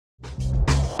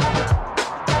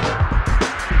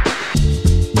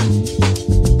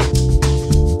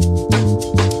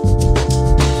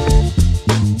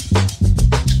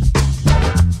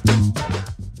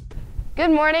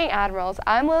Good morning, Admirals.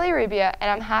 I'm Lily Rubio,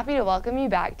 and I'm happy to welcome you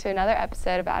back to another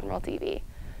episode of AdmiralTV.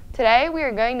 Today, we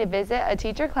are going to visit a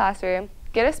teacher classroom,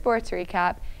 get a sports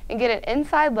recap, and get an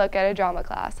inside look at a drama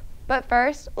class. But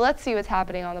first, let's see what's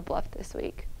happening on the Bluff this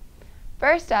week.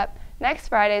 First up, next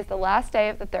Friday is the last day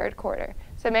of the third quarter,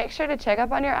 so make sure to check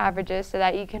up on your averages so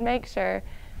that you can make sure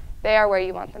they are where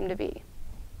you want them to be.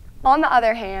 On the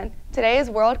other hand, today is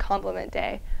World Compliment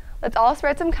Day. Let's all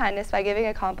spread some kindness by giving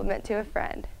a compliment to a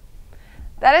friend.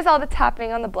 That is all that's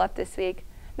happening on the Bluff this week.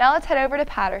 Now let's head over to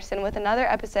Patterson with another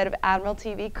episode of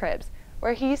AdmiralTV Cribs,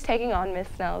 where he's taking on Miss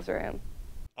Snell's room.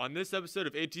 On this episode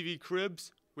of ATV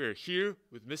Cribs, we're here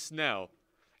with Miss Snell.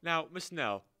 Now, Miss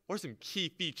Snell, what are some key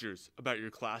features about your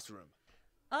classroom?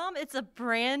 It's a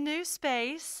brand new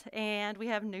space, and we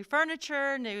have new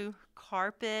furniture, new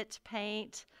carpet,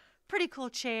 paint, pretty cool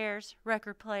chairs,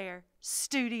 record player,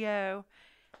 studio.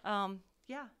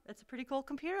 Yeah, it's a pretty cool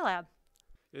computer lab.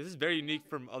 This is very unique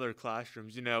from other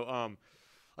classrooms,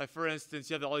 like for instance,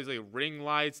 you have all these like ring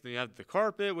lights, then you have the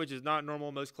carpet, which is not normal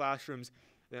in most classrooms,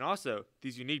 then also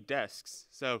these unique desks.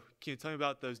 So can you tell me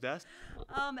about those desks?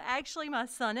 Actually, my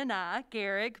son and I,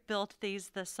 Garrick, built these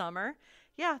this summer.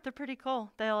 Yeah, they're pretty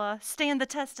cool. They'll stand the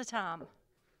test of time.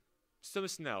 So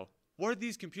Miss Snell, what are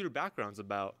these computer backgrounds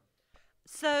about?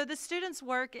 So the students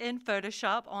work in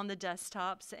Photoshop on the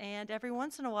desktops, and every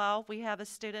once in a while we have a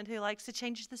student who likes to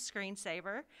change the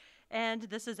screensaver, and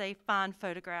this is a fine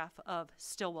photograph of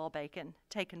Stillwell Bacon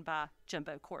taken by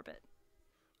Jimbo Corbett.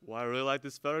 Well, I really like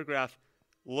this photograph.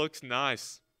 Looks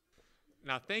nice.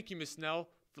 Now, thank you, Miss Snell,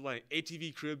 for letting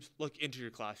ATV Cribs look into your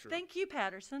classroom. Thank you,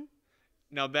 Patterson.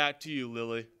 Now back to you,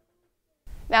 Lily.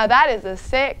 Now that is a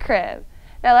sick crib.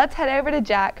 Now let's head over to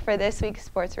Jack for this week's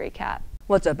sports recap.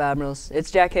 What's up, Admirals? It's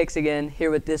Jack Hicks again,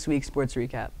 here with this week's sports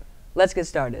recap. Let's get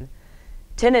started.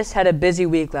 Tennis had a busy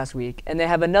week last week, and they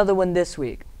have another one this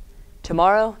week.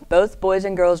 Tomorrow, both boys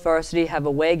and girls varsity have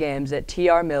away games at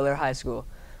T.R. Miller High School.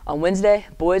 On Wednesday,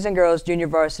 boys and girls junior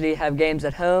varsity have games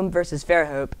at home versus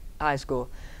Fairhope High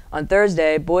School. On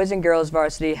Thursday, boys and girls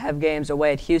varsity have games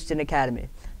away at Houston Academy.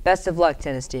 Best of luck,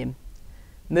 tennis team.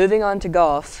 Moving on to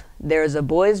golf, there is a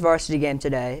boys varsity game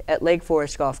today at Lake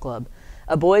Forest Golf Club,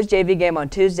 a boys JV game on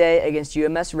Tuesday against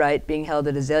UMS Wright being held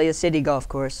at Azalea City Golf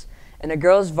Course, and a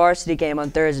girls varsity game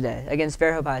on Thursday against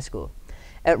Fairhope High School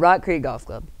at Rock Creek Golf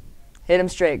Club. Hit 'em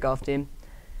straight, golf team.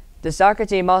 The soccer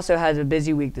team also has a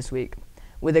busy week this week,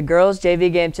 with a girls JV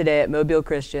game today at Mobile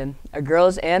Christian, a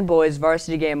girls and boys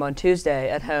varsity game on Tuesday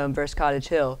at home versus Cottage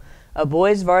Hill, a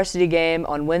boys varsity game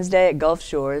on Wednesday at Gulf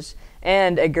Shores,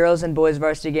 and a girls and boys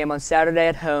varsity game on Saturday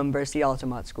at home versus the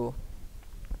Altamont School.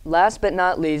 Last but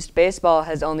not least, baseball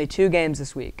has only 2 games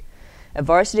this week, a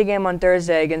varsity game on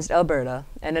Thursday against Alberta,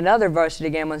 and another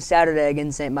varsity game on Saturday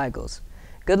against St. Michael's.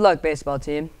 Good luck, baseball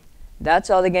team.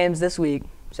 That's all the games this week,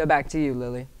 so back to you,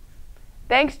 Lily.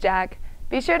 Thanks, Jack.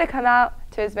 Be sure to come out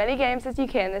to as many games as you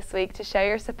can this week to show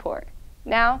your support.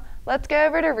 Now, let's go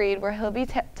over to Reed where he'll be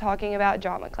talking about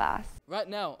drama class. Right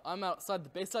now, I'm outside the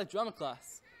Bayside Drama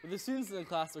class, where the students in the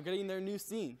class are getting their new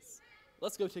scenes.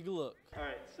 Let's go take a look. All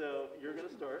right, so you're going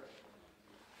to start.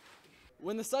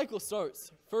 When the cycle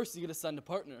starts, first you get assigned a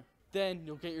partner, then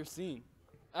you'll get your scene.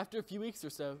 After a few weeks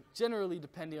or so, generally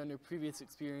depending on your previous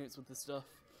experience with this stuff,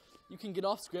 you can get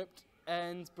off script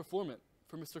and perform it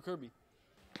for Mr. Kirby.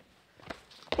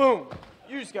 Boom!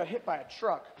 You just got hit by a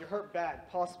truck. You're hurt bad,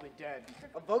 possibly dead.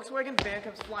 A Volkswagen van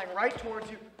comes flying right towards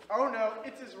you. Oh no,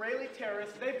 it's Israeli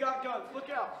terrorists. They've got guns. Look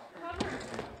out! Cover!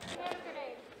 Hand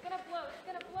grenade. It's gonna blow. It's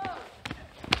gonna blow.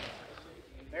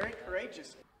 Very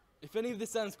courageous. If any of this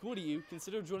sounds cool to you,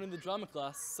 consider joining the drama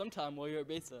class sometime while you're at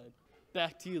Bayside.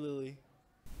 Back to you, Lily.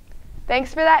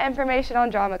 Thanks for that information on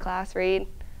drama class, Reed.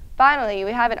 Finally,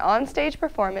 we have an on-stage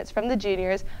performance from the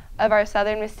juniors of our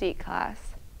Southern Mystique class.